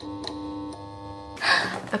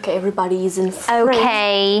Okay, everybody is in frame.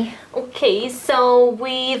 Okay. Okay, so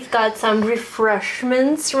we've got some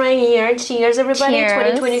refreshments right here. Cheers, everybody.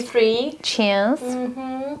 Cheers. 2023. Cheers.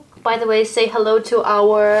 By the way, say hello to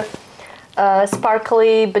our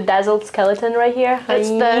sparkly, bedazzled skeleton right here.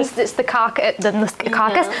 It's the carcass,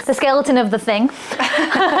 Yes. the skeleton of the thing.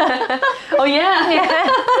 Oh, yeah.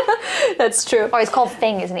 That's true. Oh, it's called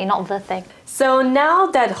thing, isn't it? Not the thing. So now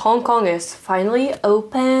that Hong Kong is finally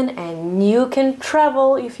open and you can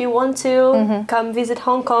travel if you want to come visit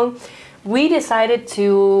Hong Kong, we decided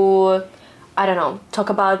to, I don't know, talk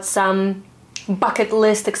about some bucket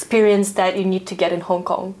list experience that you need to get in Hong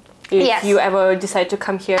Kong if you ever decide to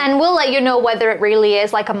come here. And we'll let you know whether it really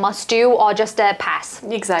is like a must-do or just a pass.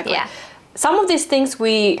 Exactly. Yeah. Some of these things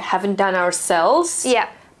we haven't done ourselves. Yeah.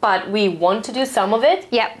 But we want to do some of it.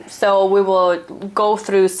 Yep. So we will go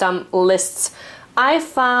through some lists. I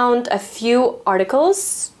found a few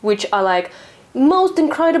articles which are like most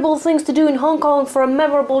incredible things to do in Hong Kong for a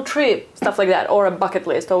memorable trip, stuff like that, or a bucket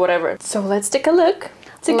list or whatever. So let's take a look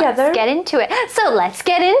together. Let's get into it. So let's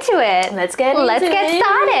get into it. Let's get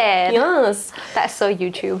started. Yes. That's so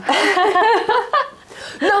YouTube.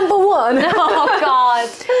 Number one. Oh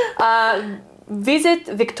God. Visit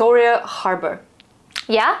Victoria Harbour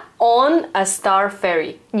Yeah. on a Star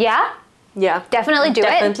Ferry. Yeah. Yeah. Definitely do it.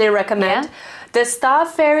 Definitely recommend. Yeah. The Star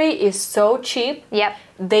Ferry is so cheap. Yep.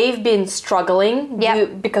 They've been struggling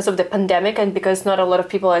because of the pandemic and because not a lot of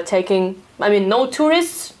people are taking, no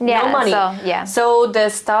tourists, no money. So the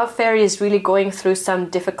Star Ferry is really going through some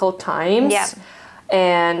difficult times. Yeah.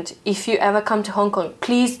 And if you ever come to Hong Kong,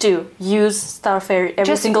 please do use Star Ferry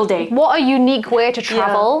every single day. What a unique way to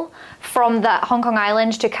travel from the Hong Kong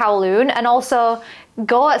Island to Kowloon, and also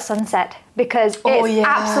go at sunset because it's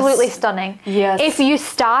absolutely stunning. Yes. If you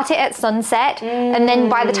start it at sunset and then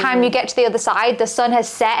by the time you get to the other side, the sun has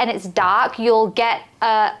set and it's dark, you'll get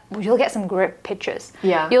some great pictures.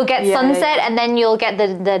 Yeah. You'll get sunset and then you'll get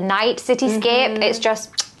the night cityscape. It's just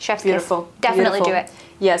chef's beautiful. kiss. Definitely do it.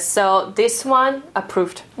 Yes, so this one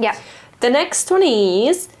approved. Yeah. The next one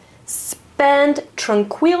is spend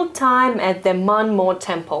tranquil time at the Man Mo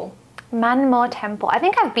Temple. Man Mo Temple. I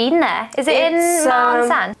think I've been there. Is it in Mount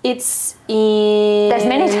San? It's in... There's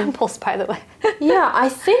many temples, by the way. Yeah, I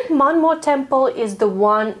think Man Mo Temple is the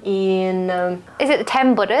one in... Is it the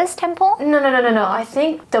Ten Buddhas temple? No. I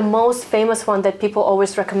think the most famous one that people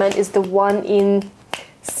always recommend is the one in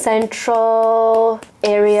Central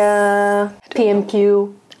Area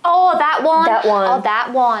PMQ. Oh, that one. That one. Oh,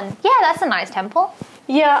 that one. Yeah, that's a nice temple.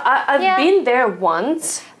 Yeah, I've been there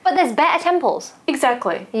once. But there's better temples.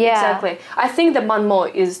 Exactly. Yeah. Exactly. I think the Man Mo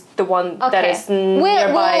is the one that is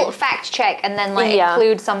nearby. We'll fact check and then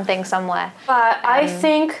include something somewhere. But I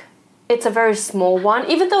think it's a very small one,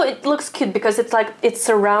 even though it looks cute because it's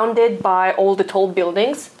surrounded by all the tall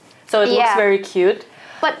buildings, so it looks very cute.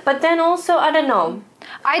 But then also, I don't know.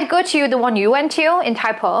 I'd go to the one you went to in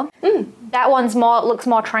Tai Po. That one's looks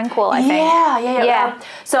more tranquil, I think. Yeah.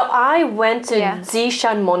 So I went to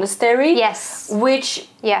Zishan Monastery. Yes. Which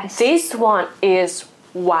this one is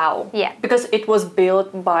wow. Yeah. Because it was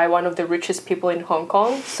built by one of the richest people in Hong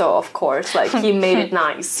Kong. So of course, he made it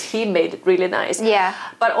nice. He made it really nice. Yeah.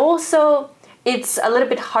 But also, it's a little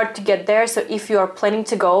bit hard to get there. So if you are planning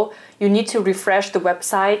to go, you need to refresh the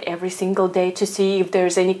website every single day to see if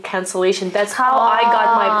there's any cancellation. That's how I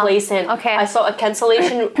got my place in. Okay. I saw a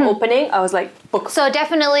cancellation opening. I was like, book. So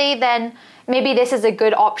definitely then, maybe this is a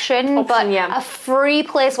good option a free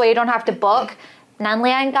place where you don't have to book.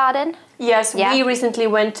 Nanlian Garden. Yes, we recently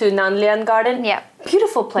went to Nanlian Garden. Yeah.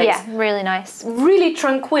 Beautiful place. Yeah, really nice. Really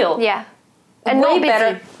tranquil. Yeah. And way not busy.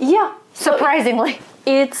 better. Yeah. Surprisingly.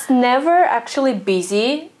 It's never actually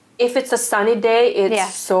busy. If it's a sunny day,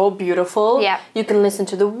 it's so beautiful. Yeah. You can listen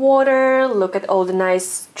to the water, look at all the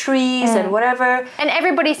nice trees and whatever. And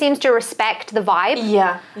everybody seems to respect the vibe.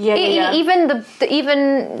 Yeah. Even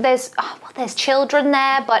there's children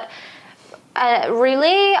there, but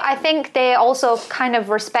really, I think they also kind of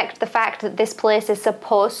respect the fact that this place is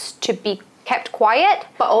supposed to be kept quiet.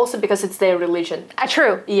 But also because it's their religion.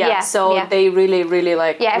 True. So they really, really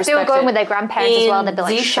if they were going with their grandparents as well, they'd be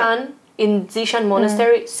like, in Zishan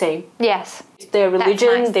Monastery, same. Yes. It's their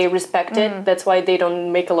religion, nice. they respect it. That's why they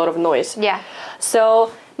don't make a lot of noise. Yeah.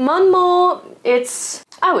 So, Man Mo,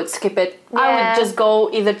 I would skip it. I would just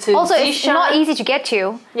go either to also, Zishan. it's not easy to get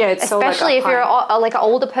to. Yeah, it's especially if you're an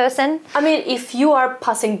older person. If you are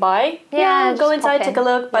passing by, go just inside, pop take in. a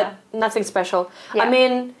look, but nothing special.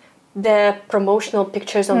 Yeah. the promotional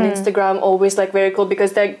pictures on Instagram always like very cool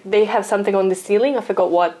because they have something on the ceiling. I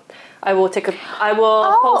forgot what. I will post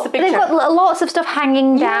a picture. They've got lots of stuff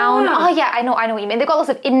hanging down. Oh yeah, I know what you mean. They've got lots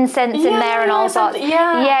of incense in there and all sorts.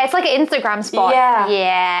 Yeah, it's like an Instagram spot.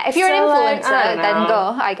 Yeah. If you're an influencer, then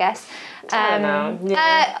go, I guess. I don't know.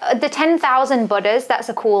 Yeah. The 10,000 Buddhas, that's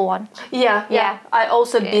a cool one. Yeah. I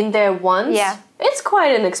also been there once. Yeah. It's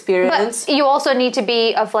quite an experience. But you also need to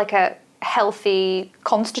be of like a healthy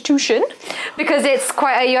constitution because it's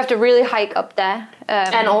quite, you have to really hike up there.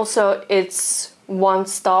 And also it's one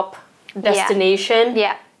stop destination.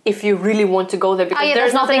 Yeah. If you really want to go there because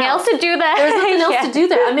there's nothing else to do there. There's nothing else to do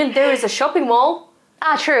there. I mean, there is a shopping mall.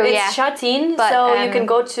 True, it's Shatin, so you can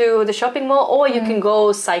go to the shopping mall or you can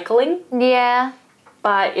go cycling. Yeah.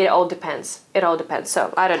 But it all depends.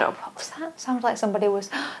 So I don't know. What was that? Sounded like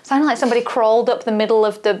somebody crawled up the middle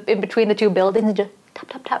of in between the two buildings and just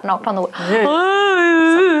tap, knocked on the wall.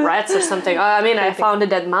 Some rats or something. I mean, I found a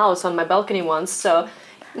dead mouse on my balcony once, so...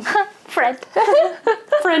 Friend.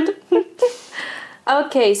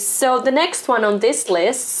 Okay, so the next one on this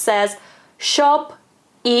list says shop,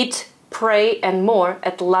 eat, pray and more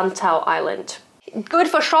at Lantau Island. Good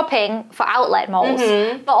for shopping for outlet malls,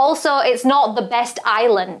 but also it's not the best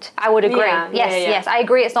island. I would agree. Yes, I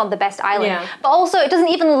agree it's not the best island. Yeah. But also it doesn't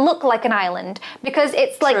even look like an island because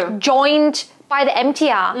it's like joined by the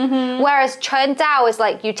MTR, whereas Cheung Dao is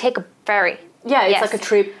like you take a ferry. Yeah, it's like a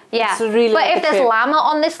trip. Yeah, it's really but like if there's Lama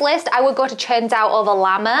on this list, I would go to Cheung Dao over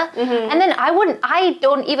Lama, and then I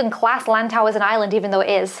don't even class Lantau as an island, even though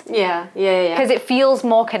it is. Yeah. Because it feels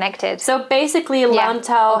more connected. So basically,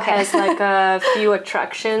 Lantau has like a few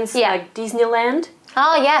attractions, like Disneyland.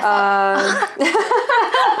 Oh yes.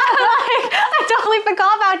 I totally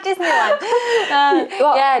forgot about Disneyland.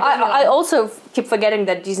 Disneyland. I also keep forgetting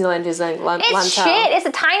that Disneyland is like Lantau. It's shit. It's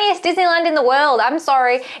the tiniest Disneyland in the world. I'm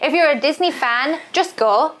sorry. If you're a Disney fan, just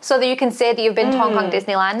go so that you can say that you've been to Hong Kong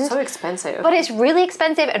Disneyland. So expensive. But it's really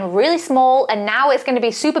expensive and really small, and now it's going to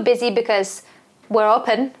be super busy because we're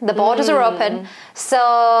open. The borders are open. So,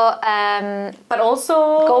 but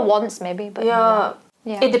also go once maybe. But yeah.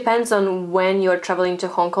 It depends on when you're traveling to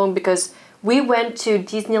Hong Kong because we went to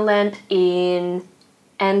Disneyland in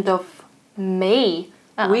end of May.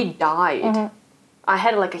 We died. I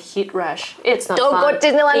had like a heat rash. It's not Don't fun. go to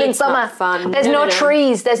Disneyland in summer. Not fun. There's no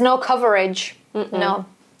trees. There's no coverage. No.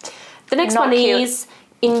 The next Not one cute. is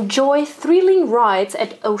enjoy thrilling rides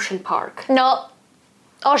at Ocean Park. No.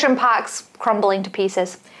 Ocean Park's crumbling to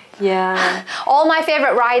pieces. Yeah. All my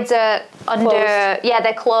favourite rides are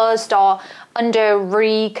they're closed or under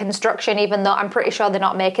reconstruction, even though I'm pretty sure they're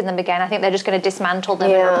not making them again. I think they're just going to dismantle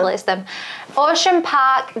them and replace them. Ocean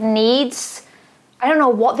Park needs... I don't know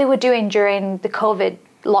what they were doing during the COVID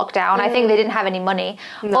lockdown. I think they didn't have any money.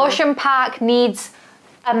 No. Ocean Park needs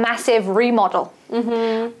a massive remodel.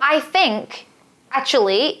 I think,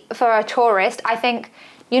 actually, for a tourist,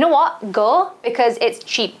 you know what? Go, because it's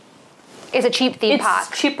cheap. It's a cheap theme park.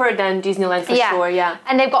 It's cheaper than Disneyland for sure, yeah.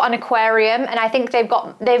 And they've got an aquarium, and I think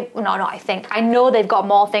I know they've got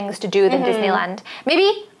more things to do than Disneyland.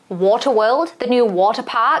 Maybe Waterworld, the new water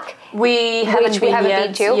park, which we haven't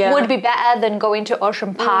been to, would be better than going to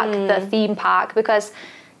Ocean Park, the theme park, because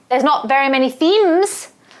there's not very many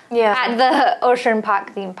themes at the Ocean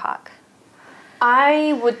Park theme park.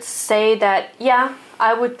 I would say that,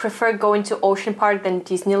 I would prefer going to Ocean Park than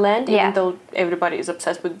Disneyland, even though everybody is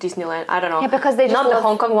obsessed with Disneyland. I don't know. Yeah, because they just not the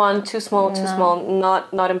Hong Kong one, too small,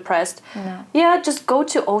 not impressed. No. Yeah, just go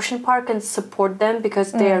to Ocean Park and support them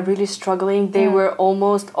because they are really struggling. They were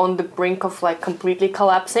almost on the brink of like completely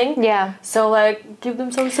collapsing. Yeah. So like give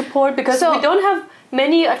them some support because we don't have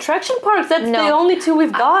many attraction parks. That's the only two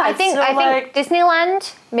we've got. I think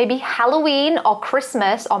Disneyland, maybe Halloween or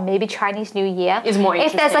Christmas or maybe Chinese New Year is more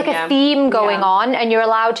interesting. If there's like a theme going on and you're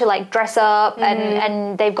allowed to like dress up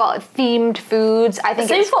and they've got themed foods, I think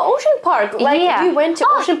same for Ocean Park. Like we went to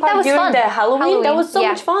Ocean Park during the Halloween. That was so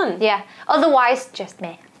much fun. Yeah. Otherwise, just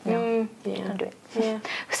meh. No. Don't do it. Yeah.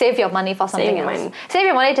 Save your money for something else. Save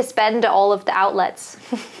your money to spend at all of the outlets.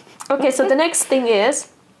 Okay, so the next thing is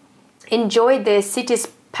enjoy the city's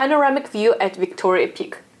panoramic view at Victoria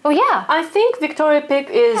Peak. Oh yeah. I think Victoria Peak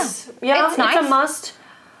is it's nice. It's a must.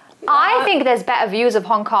 I think there's better views of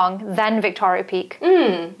Hong Kong than Victoria Peak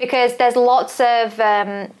because there's lots of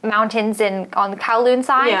mountains on the Kowloon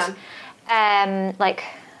side. Like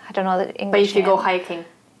I don't know the English. But if you name. go hiking.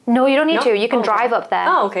 No, you don't need to. You can drive up there.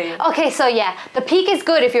 Oh, okay. Okay, so the peak is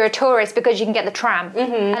good if you're a tourist because you can get the tram,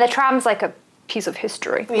 and the tram's like a piece of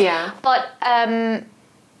history. Yeah. But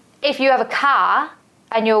if you have a car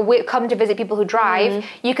and you come to visit people who drive,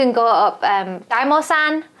 you can go up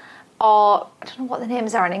Daimosan or I don't know what the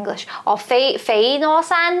names are in English, or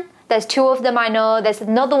Feinosan. There's two of them I know. There's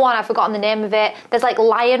another one, I've forgotten the name of it. There's like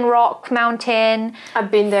Lion Rock Mountain. I've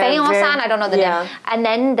been there. Feinosan, I don't know the name. And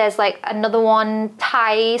then there's like another one,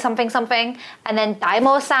 Tai something. And then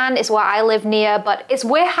Daimosan is where I live near, but it's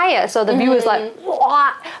way higher. So the view is like,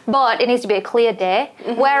 what? But it needs to be a clear day.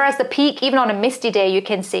 Whereas the peak, even on a misty day, you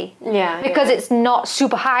can see. Yeah. Because it's not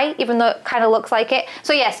super high, even though it kind of looks like it.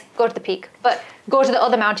 So yes, go to the peak. But go to the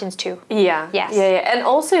other mountains too. Yeah. Yes. Yeah. And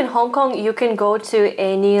also in Hong Kong, you can go to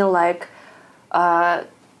any like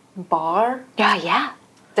bar. Yeah.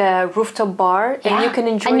 The rooftop bar, and you can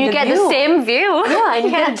enjoy and you the get view. the same view. Yeah, and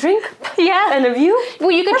you get a drink. Yeah. And a view. Well,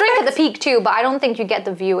 you could drink at the peak too, but I don't think you get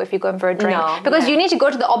the view if you're going for a drink. No, because you need to go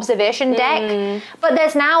to the observation deck. But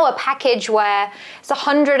there's now a package where it's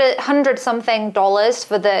 $100 something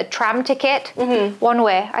for the tram ticket. One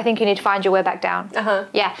way. I think you need to find your way back down.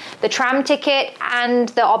 Yeah. The tram ticket and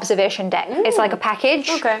the observation deck. It's like a package.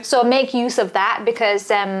 Okay. So make use of that because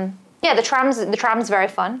yeah, the tram's very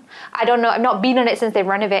fun. I don't know. I've not been on it since they've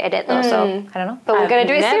renovated it though, so I don't know. But we're gonna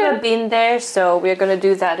do it soon. I've never been there, so we're gonna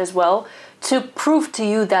do that as well to prove to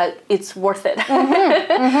you that it's worth it.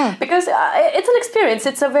 Because it's an experience.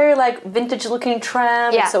 It's a very like vintage-looking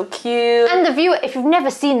tram. Yeah. It's so cute. And the view, if you've never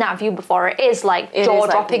seen that view before, it is like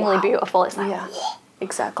jaw-droppingly wow. beautiful. It's like, Yeah,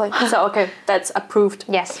 exactly. So okay, that's approved.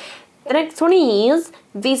 Yes. The next one is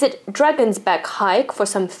visit Dragon's Back Hike for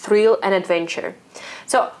some thrill and adventure.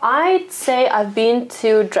 So I'd say I've been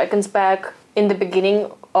to Dragon's Back in the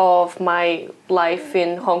beginning of my life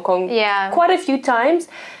in Hong Kong quite a few times.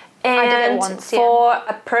 And I did it once, for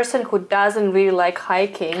a person who doesn't really like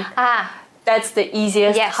hiking, that's the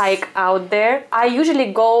easiest hike out there. I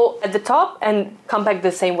usually go at the top and come back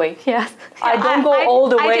the same way. Yes. I don't go all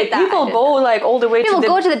the way. People go like all the way to the...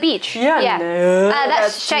 People go to the beach. Yeah. No,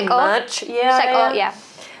 that's too Shek much. O. Yeah.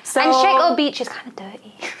 So, and Shek O Beach is kind of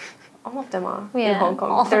dirty. All of them are in Hong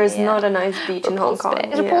Kong. There is not a nice beach in Hong Kong.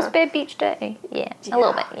 Is Repulse Bay Beach dirty? Yeah, a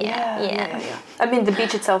little bit. Yeah. I mean, the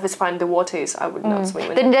beach itself is fine. The water is, I would not swim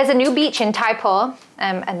in. Then there's a new beach in Tai Po.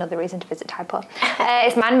 Another reason to visit Tai Po.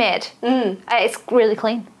 It's man-made. It's really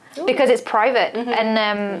clean. Because it's private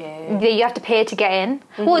and you have to pay to get in.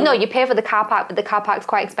 Well, no, you pay for the car park, but the car park's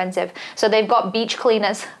quite expensive. So they've got beach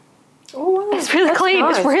cleaners. Oh, wow. It's really clean.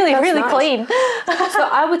 Nice. It's really That's clean. So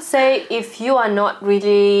I would say if you are not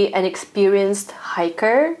really an experienced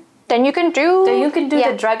hiker, then you can do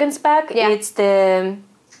the Dragon's Back. Yeah. It's the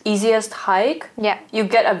easiest hike. Yeah. You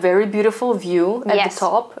get a very beautiful view at the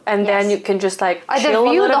top, and then you can just like chill the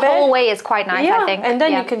view a little the bit. whole way is quite nice, I think. And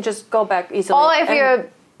then you can just go back easily. Or if you're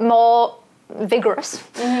more vigorous,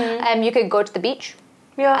 you could go to the beach.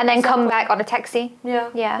 Yeah, and then come back on a taxi.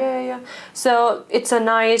 Yeah. So it's a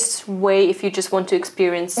nice way if you just want to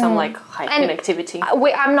experience some like hiking activity.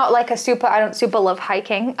 I'm not like I don't super love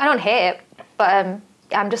hiking. I don't hate it, but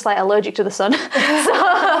I'm just like allergic to the sun.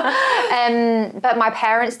 But my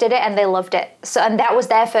parents did it and they loved it. So and that was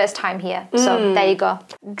their first time here. So there you go.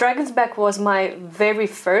 Dragon's Back was my very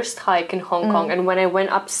first hike in Hong Kong, and when I went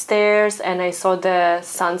upstairs and I saw the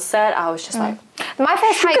sunset, I was just like. My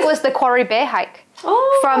first hike was the Quarry Bay hike.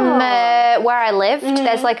 From where I lived,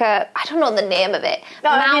 there's like I don't know the name of it.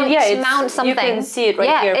 Mount something. You can see it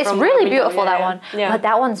right here. Yeah, it's really beautiful, that one. Yeah. But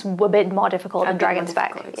that one's a bit more difficult than Dragon's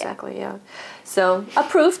Back. Exactly, yeah. So,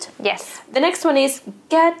 approved. Yes. The next one is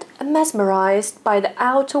get mesmerized by the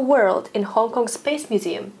outer world in Hong Kong Space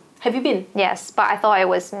Museum. Have you been? Yes, but I thought it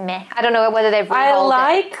was meh. I don't know whether they've remodeled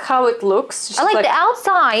I like how it looks. I like the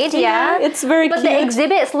outside, yeah. It's very cute. But the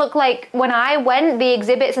exhibits look like, when I went, the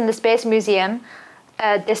exhibits in the Space Museum,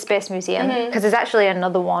 this Space Museum, because there's actually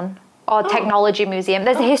another one, or Technology Museum.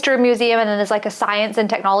 There's a History Museum and then there's like a Science and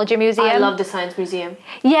Technology Museum. I love the Science Museum.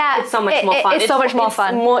 Yeah. It's so much more fun. It's so much more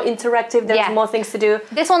fun. It's more interactive. There's more things to do.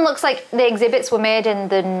 This one looks like the exhibits were made in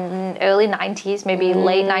the early 90s, maybe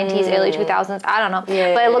late 90s, early 2000s. I don't know.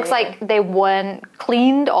 But it looks like they weren't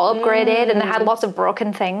cleaned or upgraded and they had lots of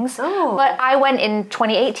broken things. But I went in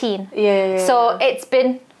 2018. So it's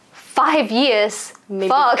been 5 years.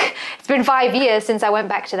 It's been 5 years since I went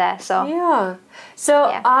back to there.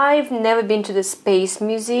 So I've never been to the Space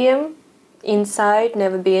Museum inside.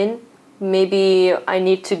 Never been. Maybe I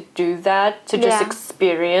need to do that to just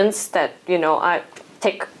experience that. I've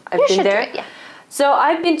been there. Do it, So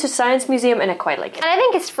I've been to Science Museum and I quite like it. And I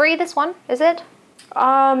think it's free. This one, is it?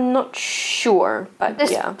 I'm not sure, but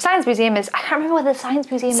Science Museum is. I can't remember whether the Science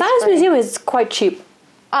Museum. Science Museum is quite cheap.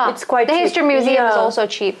 It's quite the cheap. History Museum is also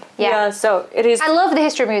cheap. So it is. I love the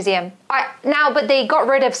History Museum. But they got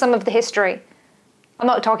rid of some of the history. I'm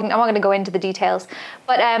not going to go into the details,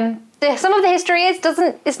 but some of the history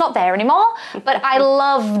it's not there anymore. But I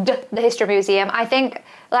loved the History Museum. I think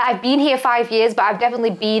I've been here 5 years, but I've definitely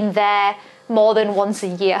been there more than once a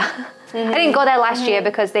year. I didn't go there last year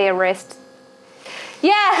because they erased.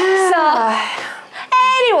 Yeah. So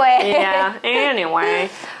anyway. Yeah. Anyway.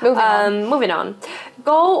 Moving on.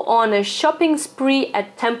 Go on a shopping spree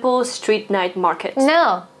at Temple Street Night Market.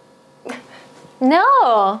 No.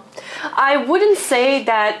 I wouldn't say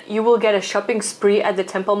that you will get a shopping spree at the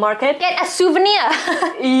Temple Market. Get a souvenir.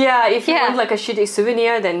 Yeah, if you want like a shitty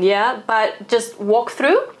souvenir, then yeah. But just walk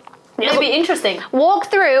through. It'll be interesting. Walk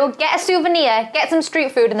through, get a souvenir, get some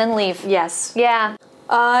street food, and then leave. Yes. Yeah.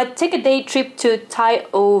 Take a day trip to Tai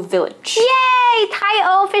O Village. Yay! Tai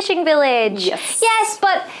O Fishing Village. Yes. Yes,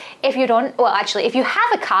 but if you don't, well, actually, if you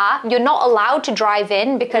have a car, you're not allowed to drive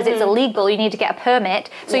in because it's illegal. You need to get a permit.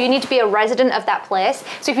 So you need to be a resident of that place.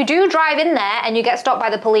 So if you do drive in there and you get stopped by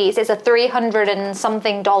the police, it's a $300 and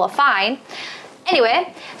something fine.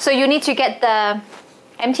 Anyway, so you need to get the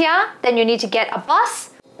MTR, then you need to get a bus,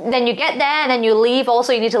 then you get there and then you leave.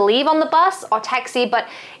 Also, you need to leave on the bus or taxi, but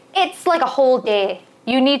it's like a whole day.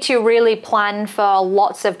 You need to really plan for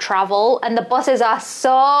lots of travel, and the buses are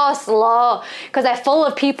so slow because they're full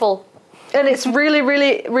of people, and it's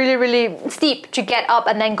really steep to get up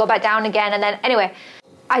and then go back down again. And then anyway,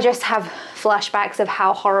 I just have flashbacks of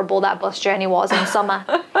how horrible that bus journey was in summer.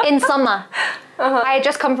 I had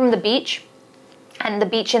just come from the beach, and the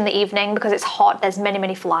beach in the evening, because it's hot, there's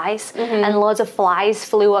many flies, and loads of flies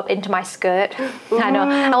flew up into my skirt. I know.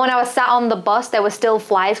 And when I was sat on the bus, there were still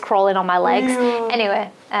flies crawling on my legs.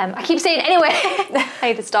 Anyway, I keep saying anyway. I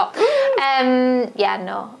need to stop. Tai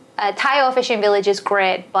O Fishing Village is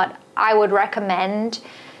great, but I would recommend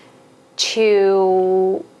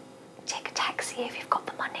to take a taxi if you've got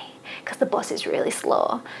the money, because the bus is really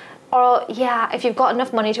slow. Or, if you've got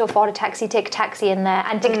enough money to afford a taxi, take a taxi in there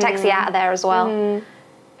and take a taxi out of there as well.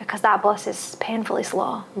 Because that bus is painfully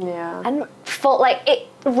slow. Yeah. And it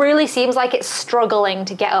really seems like it's struggling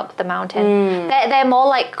to get up the mountain. They're more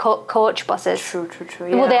like coach buses. True.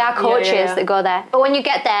 Yeah. Well, they are coaches that go there. But when you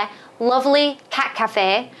get there, lovely cat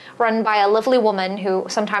cafe run by a lovely woman who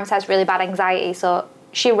sometimes has really bad anxiety, so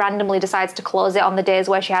she randomly decides to close it on the days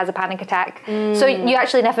where she has a panic attack. So you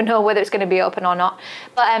actually never know whether it's going to be open or not.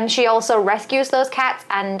 But she also rescues those cats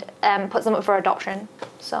and puts them up for adoption.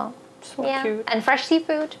 So cute. And fresh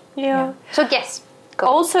seafood. Yeah. So yes. Go.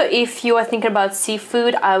 Also, if you are thinking about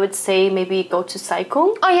seafood, I would say maybe go to Sai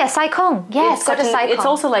Kung. Oh yeah, Sai Kung. Yes, go to Sai Kung. It's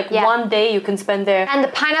also like 1 day you can spend there. And the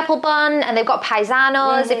pineapple bun, and they've got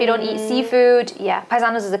paisanos if you don't eat seafood. Yeah,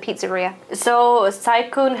 paisanos is a pizzeria. So Sai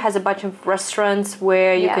Kung has a bunch of restaurants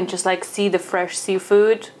where you can just like see the fresh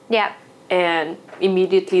seafood. Yeah. And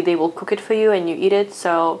immediately they will cook it for you and you eat it.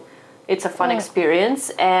 So it's a fun experience.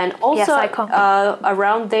 And also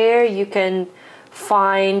around there you can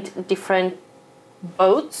find different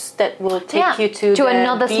boats that will take you to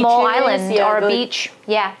another beaches, small island or a beach.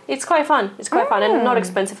 Yeah. It's quite fun. It's quite fun and not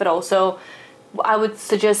expensive at all. So I would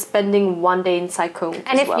suggest spending 1 day in Sai Kung.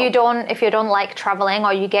 And if you don't like traveling,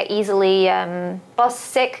 or you get easily bus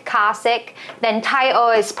sick, car sick, then Tai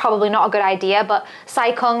O is probably not a good idea, but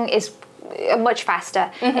Sai Kung is much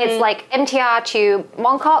faster. It's like MTR to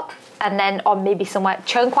Mongkok, and then, or maybe somewhere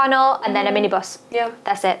Cheung Kwan O, and then a minibus. Yeah.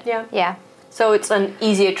 That's it. Yeah. So it's an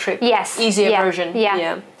easier trip. Yes. Easier version.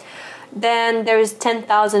 Yeah. Then there is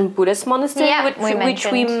 10,000 Buddhist monastery, which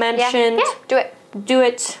we mentioned. Yeah, do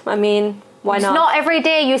it. I mean, why not? It's not every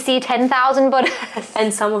day you see 10,000 Buddhists.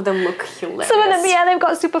 And some of them look hilarious. Some of them, they've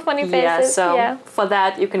got super funny faces. Yeah, so for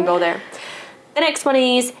that, you can go there. The next one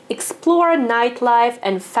is explore nightlife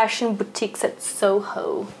and fashion boutiques at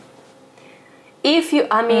Soho.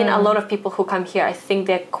 A lot of people who come here, I think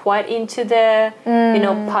they're quite into the,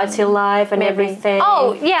 party life and everything.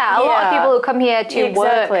 Oh, yeah. A lot of people who come here to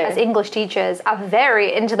work as English teachers are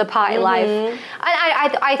very into the party life. And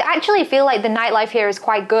I actually feel like the nightlife here is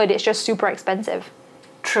quite good. It's just super expensive.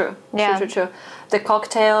 True. The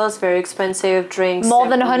cocktails, very expensive, drinks. More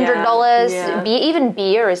than $100. Yeah. Even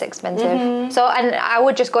beer is expensive. So, and I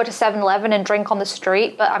would just go to 7-Eleven and drink on the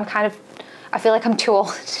street, but I feel like I'm too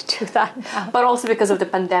old to do that now. But also because of the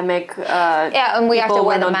pandemic, and we have to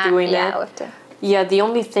wear the mask. The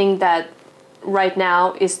only thing that right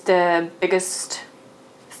now is the biggest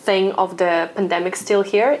thing of the pandemic still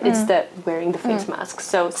here is that wearing the face masks.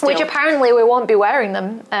 So which apparently we won't be wearing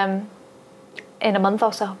them in a month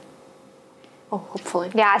or so. Oh,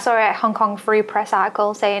 hopefully. Yeah, I saw a Hong Kong Free Press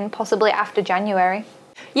article saying possibly after January.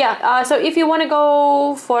 Yeah, so if you want to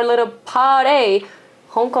go for a little party,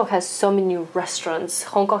 Hong Kong has so many restaurants.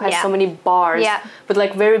 Hong Kong has Yeah. so many bars Yeah. with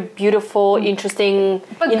like very beautiful, interesting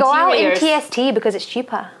But go out in interiors. TST because it's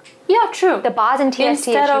cheaper. Yeah, true. The bars in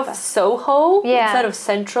TST Instead are of cheaper. Soho, Yeah. instead of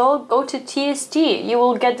Central, go to TST. You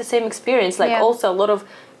will get the same experience. Like Yeah. also a lot of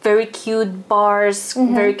very cute bars,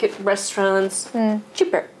 very cute restaurants,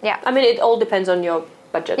 cheaper. Yeah. I mean, it all depends on your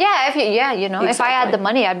budget. Yeah, if I had Exactly. the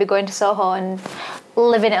money, I'd be going to Soho and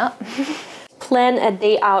living it up. Plan a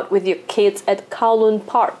day out with your kids at Kowloon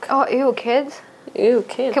Park. Oh, ew, kids. Ew,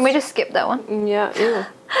 kids. Can we just skip that one? Yeah, ew.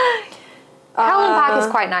 Kowloon Park is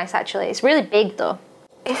quite nice, actually. It's really big, though.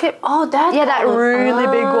 Is it? Oh, that. Yeah, that really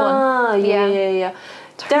big one. Ah, yeah, Yeah. yeah.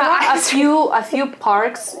 There my are eyes. a few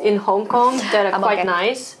parks in Hong Kong that are I'm quite okay.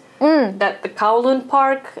 nice. That the Kowloon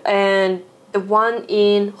Park and the one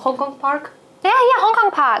in Hong Kong Park. Yeah, Hong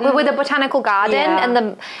Kong Park with the botanical garden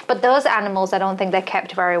Yeah. but those animals, I don't think they're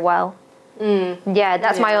kept very well. Yeah,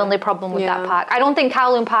 that's my Yeah. only problem with that Yeah. park. I don't think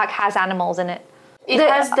Kowloon Park has animals in it. It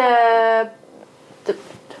has the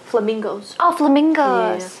flamingos. Oh,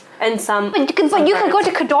 flamingos. Yeah. And some. But you could go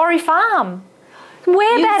to Kadori Farm. Way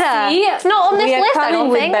You better. see, It's not on this we are list, I coming don't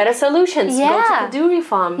with think. better solutions. Yeah. Go to Kaduri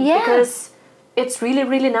Farm Yeah. because it's really,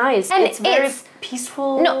 really nice. And it's very it's-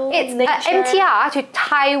 peaceful. No, it's nature. MTR to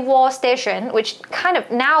Tai Wo Station, which kind of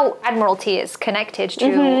now Admiralty is connected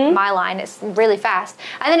to my line. It's really fast.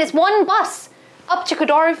 And then it's one bus up to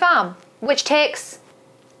Kadori Farm, which takes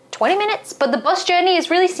 20 minutes, but the bus journey is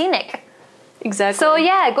really scenic. Exactly. So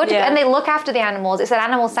yeah, go to Yeah. and they look after the animals. It's an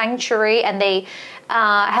animal sanctuary, and they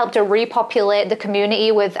help to repopulate the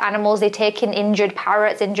community with animals. They take in injured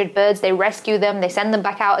parrots, injured birds. They rescue them. They send them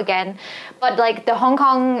back out again. But like the Hong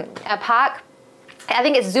Kong park, I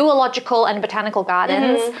think it's zoological and botanical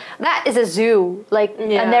gardens. That is a zoo, like,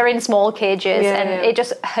 Yeah. and they're in small cages, Yeah, and yeah. it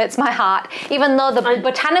just hurts my heart. Even though the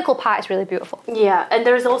botanical part is really beautiful. Yeah, and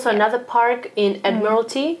there's also another park in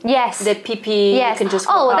Admiralty. Yes. The PP. Yes. You can just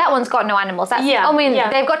oh, walk that up. one's got no animals. That's, Yeah, I mean, yeah.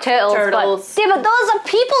 they've got turtles. Turtles. But those are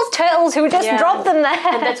people's turtles who just Yeah. drop them there.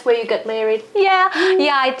 And that's where you get married. Yeah,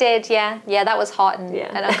 I did. Yeah, that was hot and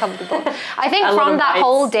uncomfortable. I think A lot from of that bites.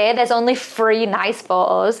 whole day, there's only 3 nice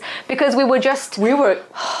photos because we were just. We were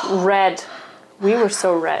red. We were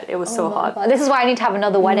so red. It was so hot. This is why I need to have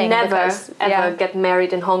another wedding. Never because, ever get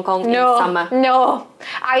married in Hong Kong in No, summer. no.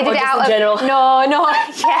 I did Or it just out in of general. No,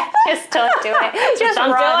 yeah, just don't do it. Just Don't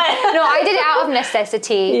do run. it. No, I did it out of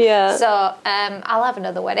necessity. Yeah. So I'll have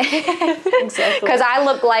another wedding Exactly. because I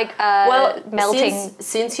look like a melting.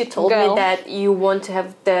 Since you told girl. me that you want to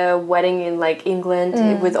have the wedding in like England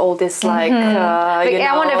with all this like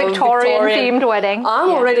I want a Victorian themed wedding. I'm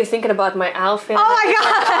Yeah. already thinking about my outfit. Oh my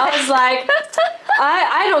god! I was like,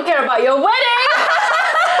 I don't care about your wedding.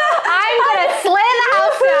 I'm gonna slay the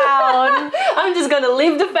house down. I'm just gonna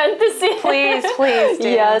leave the fantasy. Please do.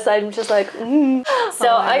 Yes, I'm just like. So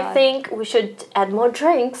Oh my I God. think we should add more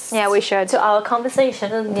drinks. Yeah, we should. To our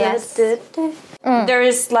conversation. Yes. There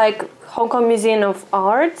is like Hong Kong Museum of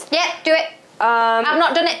Art. Yeah, do it. I've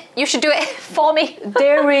not done it. You should do it for me.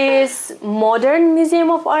 There is Modern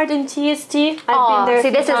Museum of Art in TST. I've been there. See,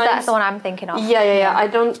 a few that's times. the one I'm thinking of. Yeah. I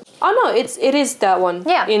don't. Oh no, it is that one.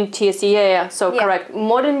 Yeah. In TST. Yeah. So Yeah. correct.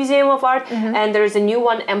 Modern Museum of Art, and there is a new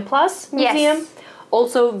one, M Plus Yes. Museum.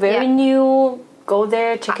 Also very Yeah. new. Go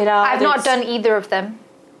there, check it out. I've not It's- done either of them.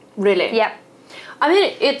 Really. Yep. I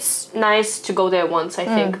mean, it's nice to go there once. I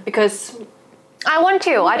think because I want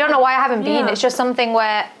to. I don't know why I haven't been. Yeah. It's just something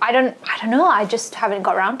where I don't know. I just haven't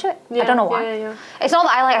got around to it. I don't know why. Yeah. It's not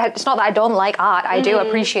that I like. It's not that I don't like art. I do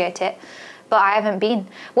appreciate it, but I haven't been.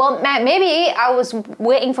 Well, maybe I was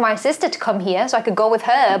waiting for my sister to come here so I could go with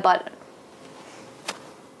her. But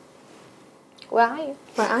where are you?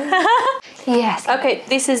 Where are you? Yes. Okay,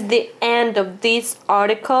 this is the end of this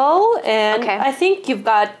article, and Okay. I think you've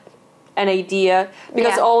got an idea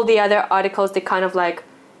because Yeah. all the other articles they kind of like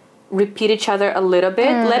repeat each other a little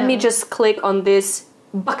bit. Let me just click on this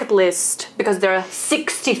bucket list because there are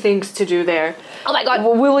 60 things to do there. Oh my god.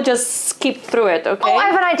 We will just skip through it, okay? Oh, I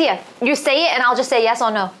have an idea. You say it, and I'll just say yes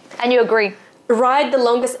or no, and you agree. Ride the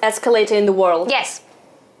longest escalator in the world. Yes.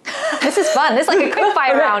 This is fun. This is like a quick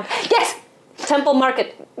fire round. Yes. Temple Market.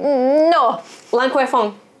 No. Lan Kwai Fong.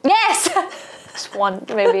 Yes. Just one,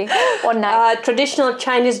 maybe one night. Traditional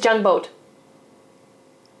Chinese gunboat.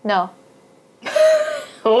 No.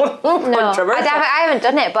 No. No. I haven't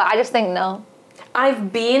done it, but I just think no.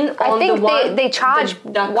 I've been on I think the one they charge the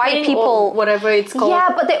duckling white or people whatever it's called. Yeah,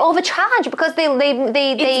 but they overcharge because they been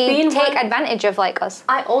take one- advantage of like us.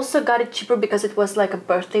 I also got it cheaper because it was like a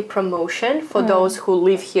birthday promotion for those who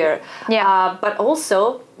live here. Yeah. But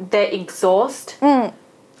also the exhaust.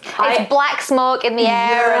 It's black smoke in the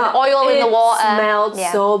air and oil in the water. It smelled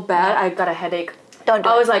Yeah. so bad. I got a headache. Don't do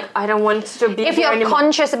I it. was like, I don't want to be If here you're anymore.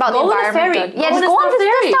 conscious about the Go on a environment, ferry. good. Yeah, Go just on go a on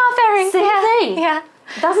the Star Ferry. Same yeah. thing. Yeah.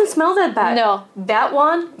 Doesn't smell that bad. No. That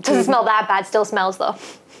one Doesn't smell that bad, still smells though.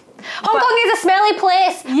 Hong Kong is a smelly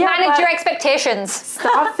place. Yeah, Manage but- your expectations.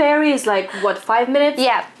 Star Ferry is like what, 5 minutes?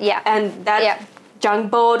 Yeah, yeah. And that Yeah.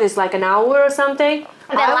 junk boat is like an hour or something.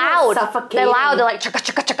 They're I loud. was suffocating. They're loud. They're like chugga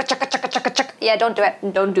chugga chugga chugga chugga chugga chugga. Yeah, don't do it.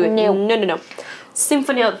 Don't do it. No. No.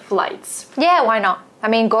 Symphony of Lights. Yeah, why not? I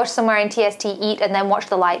mean, go somewhere in TST, eat, and then watch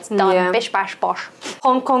the lights. Done. Yeah. Bish bash bosh.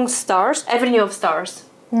 Hong Kong Stars. Avenue of Stars.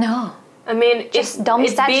 No. I mean, Just dumb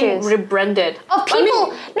it's being statues. rebranded. Of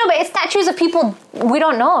people, no, but it's statues of people we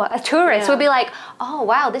don't know. A tourist Yeah. would be like, oh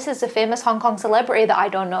wow, this is a famous Hong Kong celebrity that I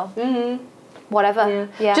don't know. Mm-hmm. Whatever.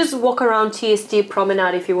 Yeah. Just walk around TST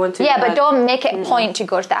Promenade if you want to. yeah, but don't make it a point to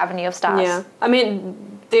go to the Avenue of Stars. Yeah. I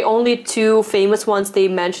mean, the only two famous ones they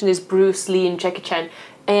mentioned is Bruce Lee and Jackie Chan.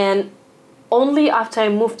 And only after I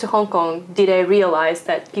moved to Hong Kong did I realize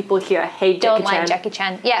that people here hate Don't Jackie like Chan. Jackie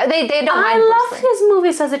Chan. Yeah, they don't I mind. loved Bruce Lee. his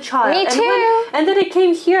movies as a child. Me And too. and then I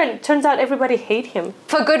came here and it turns out everybody hate him.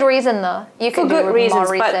 For good reason though. You can For do good reasons,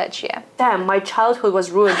 more but- research, yeah. Damn, my childhood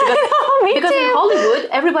was ruined. Because, Me because in too. Hollywood,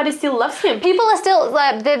 everybody still loves him. People are still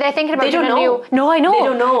they're thinking about They doing don't a know. new. No, I know. They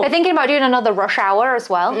don't know. They're thinking about doing another Rush Hour as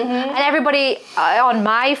well. And everybody on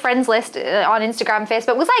my friends list on Instagram,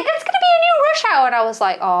 Facebook was like, "There's going to be a new Rush Hour," and I was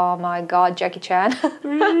like, "Oh my god, Jackie Chan."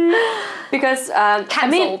 Because, I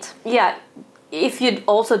mean, Cancelled. yeah, if you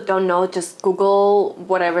also don't know, just Google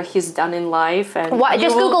whatever he's done in life. And Why, you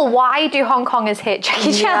just will- Google why do Hong Kongers hate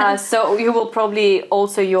Jackie Chan? Yeah, so you will probably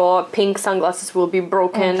also, your pink sunglasses will be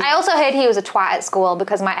broken. I also heard he was a twat at school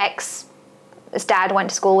because my his dad went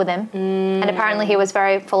to school with him, and apparently he was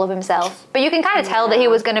very full of himself. But you can kind of tell that he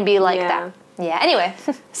was going to be like Yeah. that. Yeah. Anyway,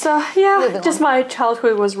 So yeah, Moving just my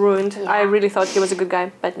childhood was ruined. I really thought he was a good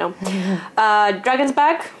guy, but no. Dragon's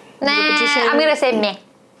Back. Repetition. I'm gonna say meh.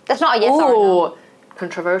 That's not a yes or a no. Ooh,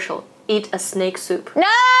 controversial. Eat a snake soup. No!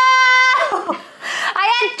 I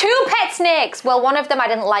had 2 pet snakes. Well, one of them I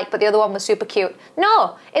didn't like, but the other one was super cute.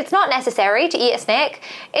 No, it's not necessary to eat a snake.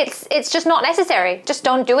 It's just not necessary. Just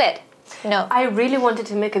don't do it. No. I really wanted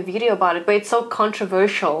to make a video about it, but it's so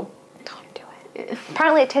controversial. Don't do it.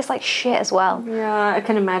 Apparently it tastes like shit as well. Yeah, I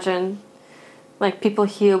can imagine. Like people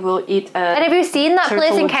here will eat a. And have you seen that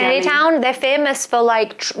place in turtle jelly. Kennedy Town? They're famous for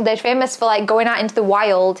like going out into the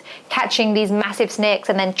wild, catching these massive snakes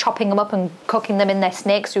and then chopping them up and cooking them in their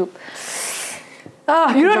snake soup. Oh,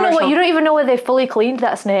 You don't even know where they fully cleaned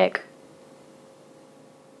that snake.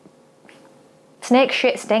 Snake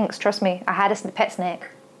shit stinks, trust me. I had a pet snake.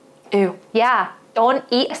 Ew. Yeah, don't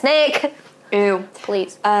eat a snake. Ew.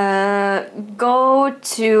 Please. Go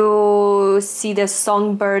to see the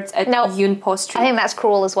songbirds at No. Yun Po Street. I think that's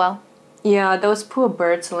cruel as well. Yeah, those poor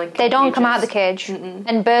birds are like. They don't come out of the cages. cage.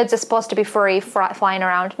 And birds are supposed to be free, flying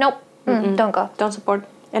around. Nope. Don't go. Don't support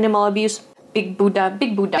animal abuse. Big Buddha.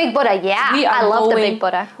 Big Buddha. Big Buddha, yeah. We are I love the going- Big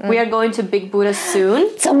Buddha. We are going to Big Buddha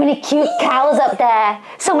soon. So many cute cows up there.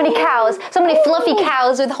 So many cows. So many fluffy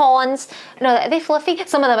cows with horns. No, are they fluffy?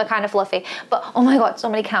 Some of them are kind of fluffy. But oh my god, so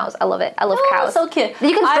many cows. I love it. I love cows. So cute.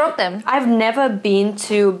 You can stroke them. I've never been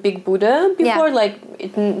to Big Buddha before. Yeah. Like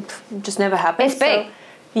it just never happened. It's big. So,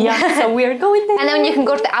 yeah, so we are going there. And then you can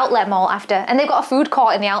go to the outlet mall after. And they've got a food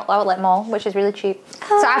court in the outlet mall, which is really cheap.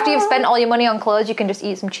 So after you've spent all your money on clothes, you can just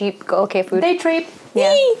eat some cheap, okay food. Day trip.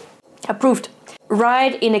 Yeah. Yay. Approved.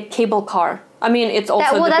 Ride in a cable car. I mean, it's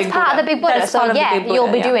also that's the Big part Buddha. of the Big Buddha. That's So part of the yeah, Big Buddha,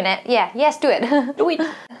 you'll be yeah. doing it. Yeah, yes, do it. Do it.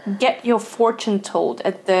 Get your fortune told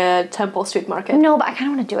at the Temple Street Market. No, but I kind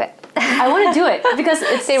of want to do it. I want to do it because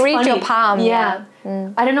it's They read funny. your palm, Yeah.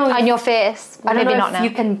 I don't know. If, On your face. I don't Maybe know not if now.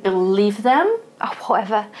 you can believe them, Oh,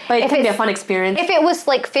 whatever. but it If can be a it's- fun experience. If it was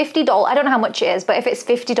like $50, I don't know how much it is, but if it's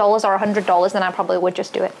 $50 or $100, then I probably would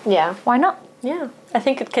just do it. Yeah. Why not? Yeah. I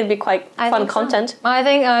think it can be quite I fun think so. content. I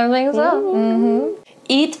think so.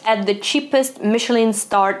 Eat at the cheapest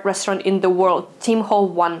Michelin-starred restaurant in the world, Tim Ho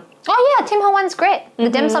Wan. Oh yeah, Tim Ho Wan's great. The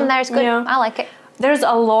dim sum there is good. Yeah. I like it. There's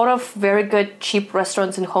a lot of very good cheap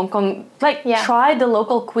restaurants in Hong Kong. Like, Yeah. try the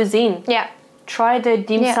local cuisine. Yeah. Try the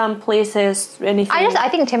dim Yeah. sum places, anything. I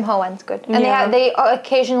think Tim Ho Wan's good. And Yeah. they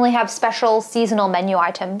occasionally have special seasonal menu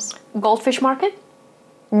items. Goldfish Market?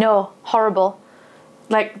 No, horrible.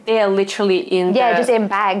 Like, they are literally in Yeah, the- just in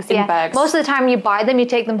bags. in Yeah. bags. Most of the time you buy them, you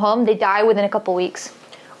take them home, they die within a couple weeks.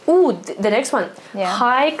 Ooh, the next one. Yeah.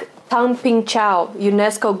 Hike Tang Ping Chau,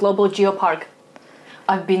 UNESCO Global Geopark.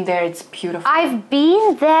 I've been there, it's beautiful. I've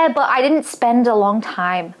been there, but I didn't spend a long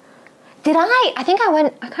time. Did I? I think I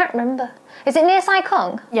went. I can't remember. Is it near Sai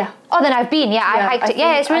Kung? Yeah. Oh, then I've been. Yeah, I hiked it.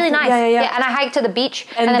 Yeah, it's really nice. Yeah. And I hiked to the beach,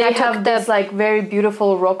 And then they I took have this like very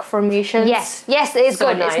beautiful rock formations. Yes, it is So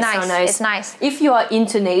good. nice, It's nice. so nice. It's nice. If you are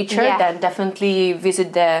into nature, then definitely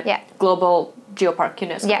visit the Global Geopark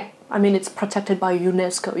UNESCO. Yeah. I mean, it's protected by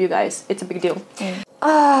UNESCO, you guys. It's a big deal.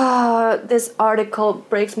 This article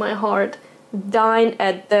breaks my heart. Dine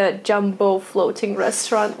at the Jumbo floating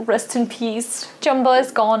restaurant. Rest in peace. Jumbo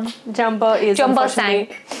is gone. Jumbo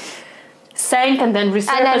sank. Sank and then resurfaced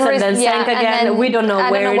and then sank again. We don't know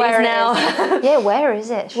where it is now. Yeah, where is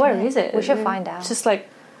it? Where is it? We should find out. Just like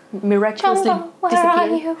miraculously Jumbo, where are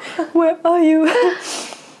you? Where are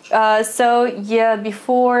you? So yeah,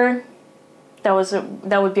 before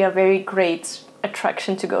that would be a very great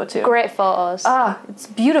attraction to go to. Great photos. It's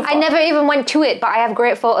beautiful. I never even went to it, but I have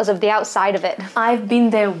great photos of the outside of it. I've been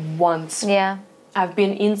there once. Yeah. I've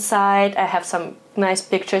been inside. I have some nice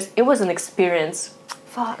pictures. It was an experience.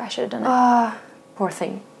 Fuck, I should have done it. Poor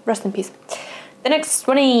thing. Rest in peace. The next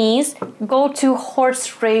one is go to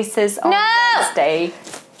horse races on Wednesday.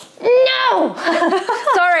 No!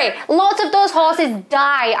 Sorry. Lots of those horses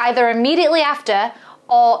die either immediately after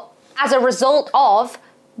or as a result of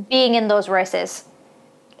being in those races.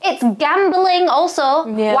 It's gambling also.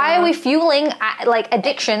 Yeah. Why are we fueling like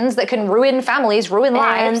addictions that can ruin families, ruin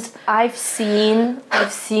lives? And I've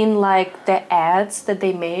seen like the ads that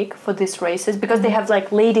they make for these races because they have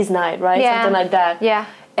like ladies' night, right? Yeah. Something like that. Yeah.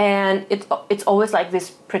 And it's always like these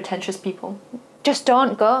pretentious people. Just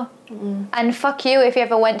don't go. And fuck you if you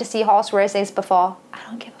ever went to see horse races before. I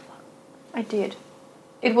don't give a fuck. I did.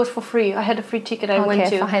 It was for free. I had a free ticket. I went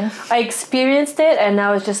to. Fine. I experienced it, and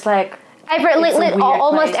I was just like,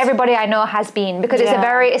 almost everybody I know has been because it's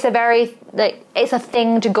a very like it's a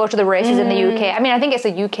thing to go to the races in the UK. I mean, I think it's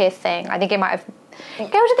a UK thing. I think it might have go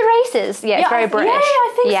to the races. Yeah, it's very British. Yeah,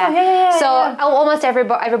 I think so. Yeah. Almost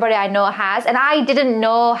everybody I know has, and I didn't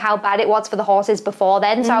know how bad it was for the horses before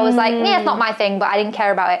then. So I was like, yeah, it's not my thing, but I didn't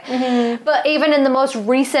care about it. But even in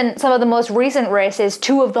some of the most recent races,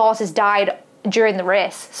 2 of the horses died during the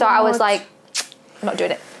race. So I was like, I'm not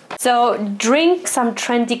doing it. So drink some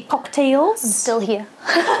trendy cocktails. I'm still here.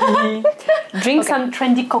 Drink some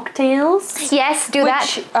trendy cocktails. Yes, do that.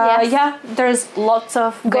 Yes. Yeah, there's lots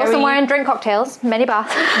of go somewhere and drink cocktails. Many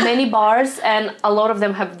bars, and a lot of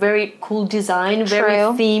them have very cool design,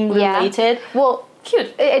 very theme related. Well,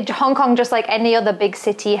 cute. Hong Kong, just like any other big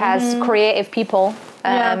city, has creative people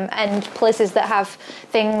and places that have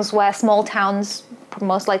things where small towns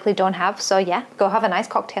most likely don't have. So yeah, go have a nice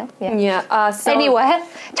cocktail. So anywhere.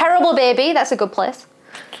 Terrible Baby, that's a good place.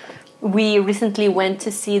 We recently went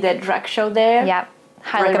to see the drag show there. Yeah,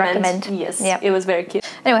 highly recommend. Yes, it was very cute.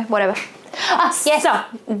 Anyway, whatever. Yes. So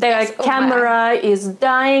the camera is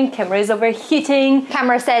dying. Camera is overheating.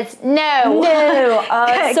 Camera says no.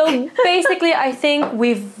 So basically, I think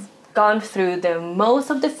we've gone through the most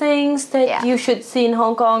of the things that you should see in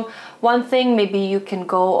Hong Kong. One thing, maybe you can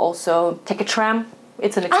go also take a tram.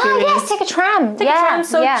 It's an experience. Yes, take a tram. Take a tram,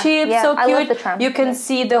 so cheap, so cute. I love the tram. You can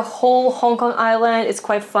see the whole Hong Kong island. It's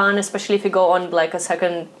quite fun, especially if you go on like a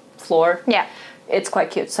second floor. Yeah. It's quite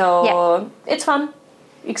cute. So it's fun.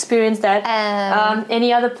 Experience that.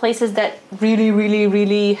 Any other places that really, really,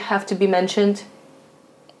 really have to be mentioned?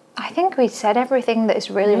 I think we said everything that is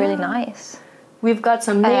really, really nice. We've got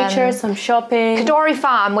some nature, some shopping. Kadori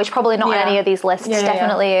Farm, which probably not on any of these lists.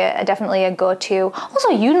 Definitely a go-to. Also,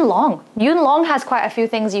 Yuen Long. Yuen Long has quite a few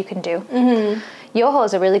things you can do. Yoho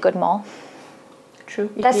is a really good mall. True.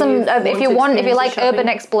 There's some if you like urban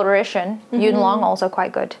exploration, Yuen Long also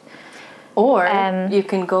quite good. Or you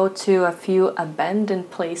can go to a few abandoned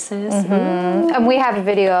places. And we have a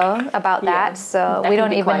video about that, so we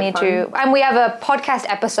don't even need to. And we have a podcast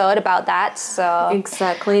episode about that, so.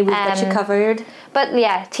 Exactly, we've got you covered. But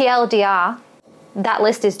yeah, TLDR, that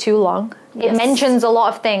list is too long. It mentions a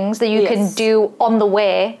lot of things that you can do on the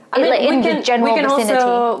way in the general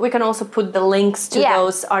vicinity. We can also put the links to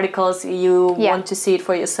those articles you want to see it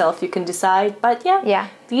for yourself. You can decide. But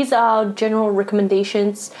these are general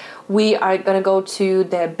recommendations. We are going to go to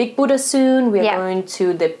the Big Buddha soon. We are going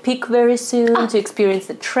to the Peak very soon to experience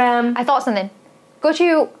the tram. I thought something. Go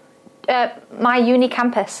to my uni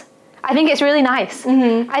campus. I think it's really nice.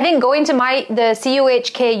 I think going to the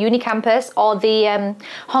CUHK uni campus or the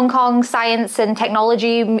Hong Kong Science and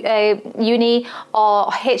Technology uni or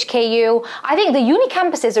HKU, I think the uni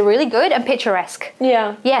campuses are really good and picturesque.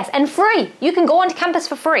 Yeah. Yes, and free. You can go onto campus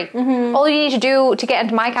for free. All you need to do to get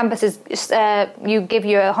into my campus is you give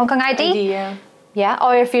your Hong Kong ID. Yeah,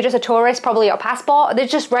 or if you're just a tourist, probably your passport. They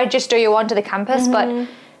just register you onto the campus, but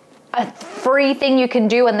a free thing you can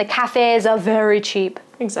do, and the cafes are very cheap.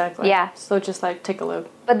 exactly. Yeah. So just like take a look.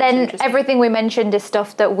 But then everything we mentioned is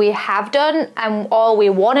stuff that we have done and all we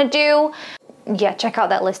want to do. Yeah, check out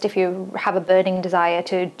that list if you have a burning desire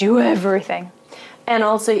to do everything. And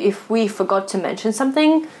also, if we forgot to mention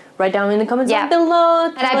something, write down in the comments down below.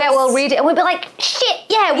 And I bet we'll read it and we'll be like, shit,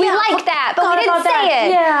 yeah, we like that, but we didn't say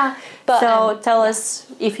it. Yeah. But, so tell us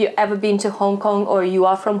if you've ever been to Hong Kong or you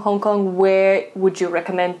are from Hong Kong, where would you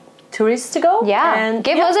recommend tourists to go? Yeah, and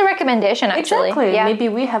give us a recommendation, actually. Exactly. Yeah. Maybe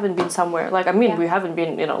we haven't been somewhere. Like, I mean, we haven't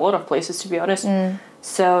been in a lot of places, to be honest.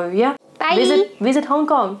 So, yeah. Bye. Visit Hong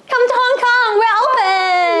Kong. Come to Hong Kong. We're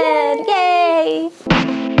open. Yay.